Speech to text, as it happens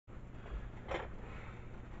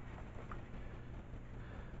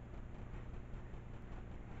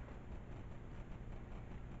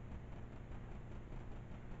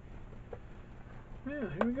Yeah,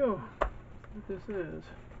 here we go. Let's see what this is.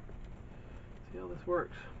 See how this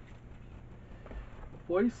works.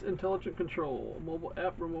 Voice intelligent control, mobile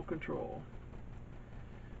app remote control.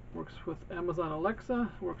 Works with Amazon Alexa,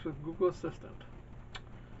 works with Google Assistant.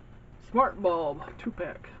 Smart bulb,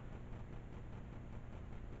 2-pack.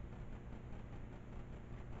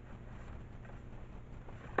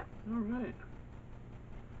 Alright.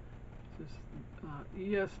 This is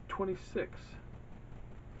ES26.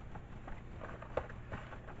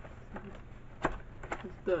 What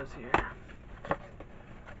this does here.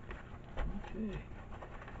 Okay.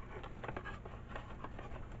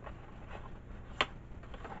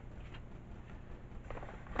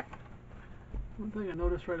 One thing I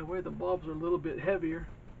noticed right away, the bulbs are a little bit heavier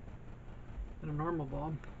than a normal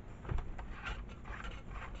bulb.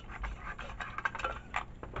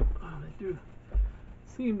 They do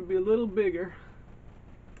seem to be a little bigger.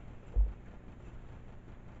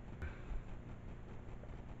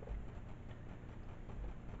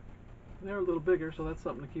 They're a little bigger, so that's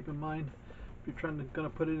something to keep in mind. If you're gonna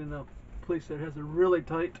put it in a place that has a really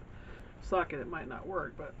tight socket, it might not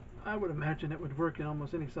work, but I would imagine it would work in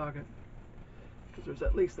almost any socket because there's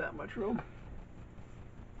at least that much room.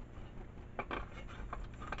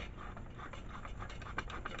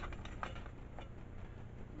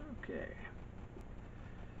 Okay.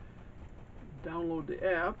 Download the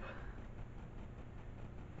app.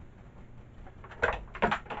 My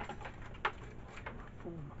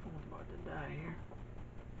phone's about to die here.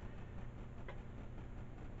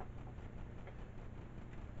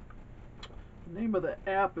 The name of the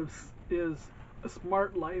app is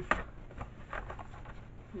Smart Life.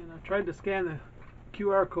 And I tried to scan the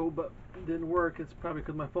QR code, but it didn't work. It's probably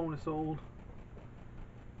because my phone is so old.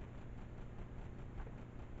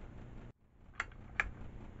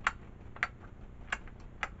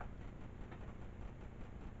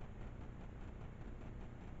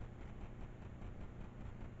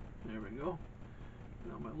 There we go.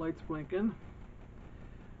 Now my light's blinking.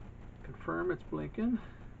 Confirm it's blinking.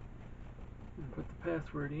 And put the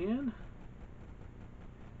password in.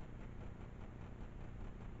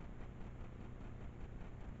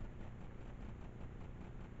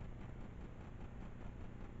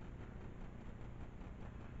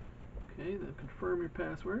 Okay, then confirm your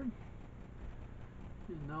password.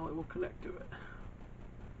 And now it will connect to it.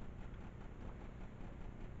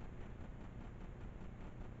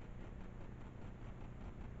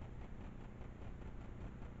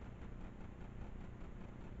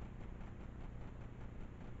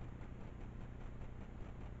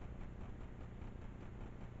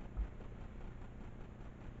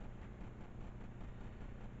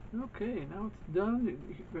 Okay, now it's done.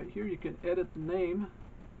 Right here you can edit the name.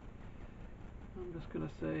 I'm just going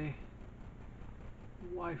to say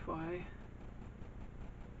Wi-Fi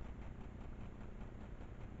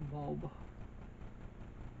bulb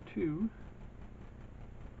 2.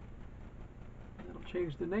 That'll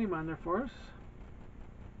change the name on there for us.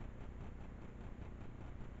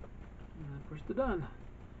 And then push the done.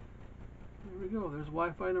 There we go. There's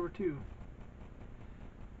Wi-Fi number 2.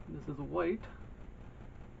 And this is a white.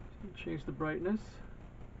 So change the brightness.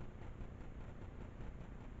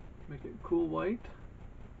 Make it cool white.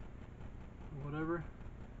 Whatever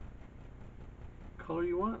color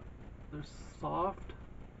you want. There's soft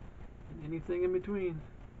and anything in between.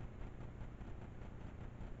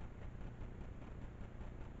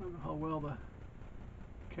 I don't know how well the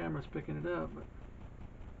camera's picking it up, but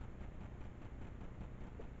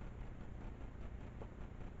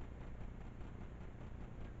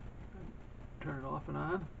turn it off and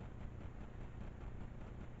on.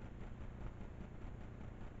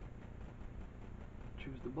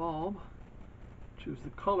 Choose the bulb. Choose the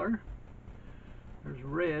color. There's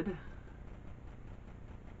red,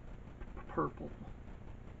 purple,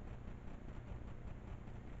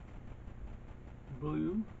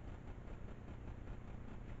 blue,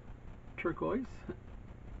 turquoise,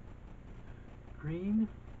 green.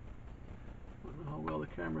 I don't know how well the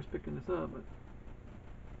camera's picking this up, but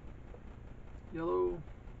yellow,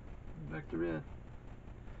 back to red.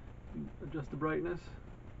 Adjust the brightness.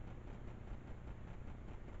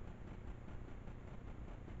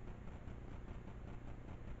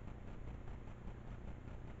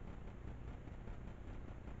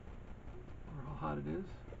 Or how hot it is.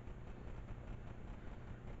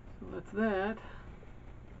 So that's that.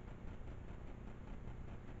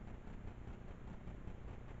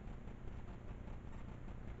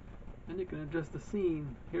 And you can adjust the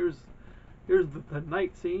scene. Here's the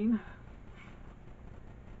night scene.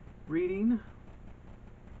 Reading.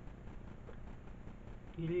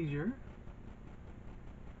 Leisure.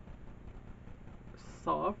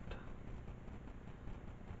 Soft.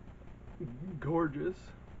 gorgeous.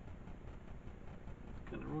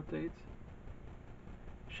 Kind of rotates.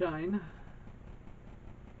 Shine.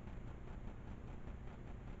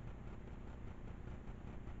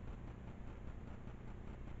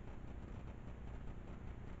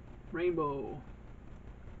 Rainbow.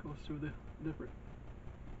 Goes through the different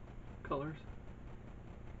colors.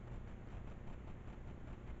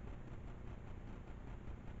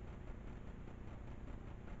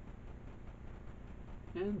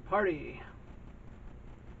 And party.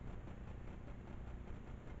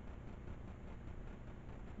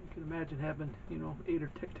 You can imagine having, 8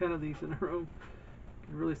 or 10 of these in a room.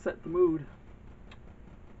 Can really set the mood.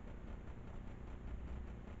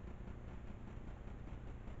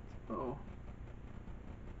 Oh.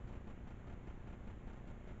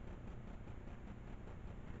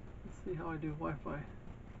 Let's see how I do Wi-Fi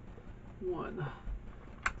 1.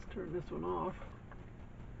 Let's turn this one off.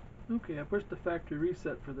 Okay, I pushed the factory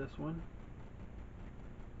reset for this one.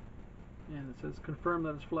 And it says confirm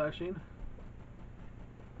that it's flashing.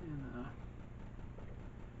 And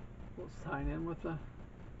we'll sign in with the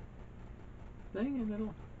thing and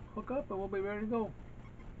it'll hook up and we'll be ready to go.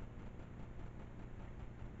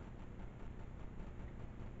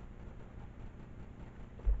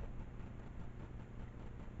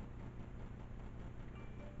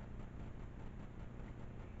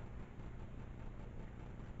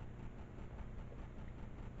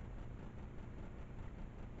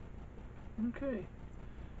 Okay,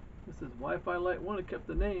 this is Wi-Fi Lite 1. It kept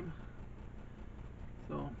the name.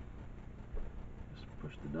 So just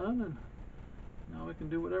push the done and now we can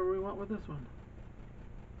do whatever we want with this one.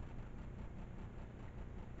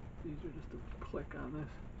 These are just to click on this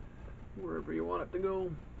wherever you want it to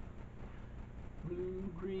go. Blue,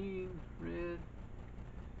 green, red,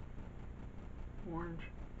 orange.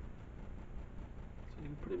 So you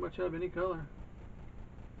can pretty much have any color.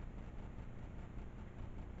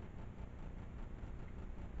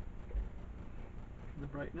 The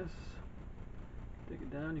brightness, take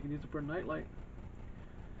it down. You can use it for a night light.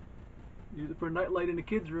 Use it for a night light in the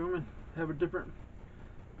kids' room and have a different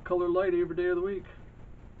color light every day of the week.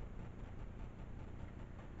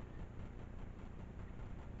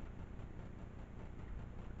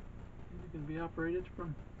 And it can be operated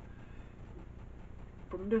from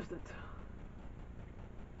distance.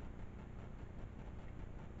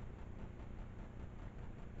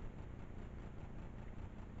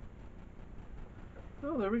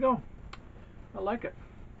 Oh, there we go. I like it.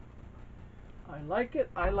 I like it.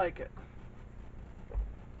 I like it.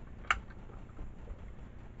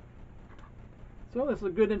 So this is a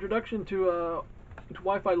good introduction to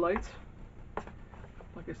Wi-Fi lights.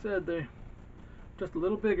 Like I said, they're just a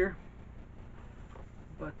little bigger,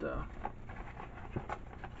 but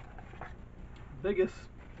biggest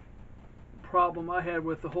problem I had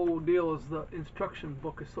with the whole deal is the instruction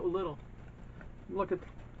book is so little. Look at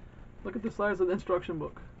the size of the instruction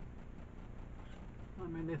book. I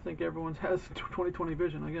mean, they think everyone has 20/20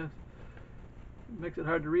 vision, I guess. It makes it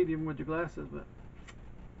hard to read even with your glasses, but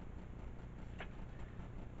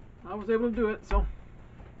I was able to do it, so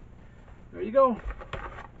there you go.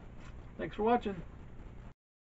 Thanks for watching.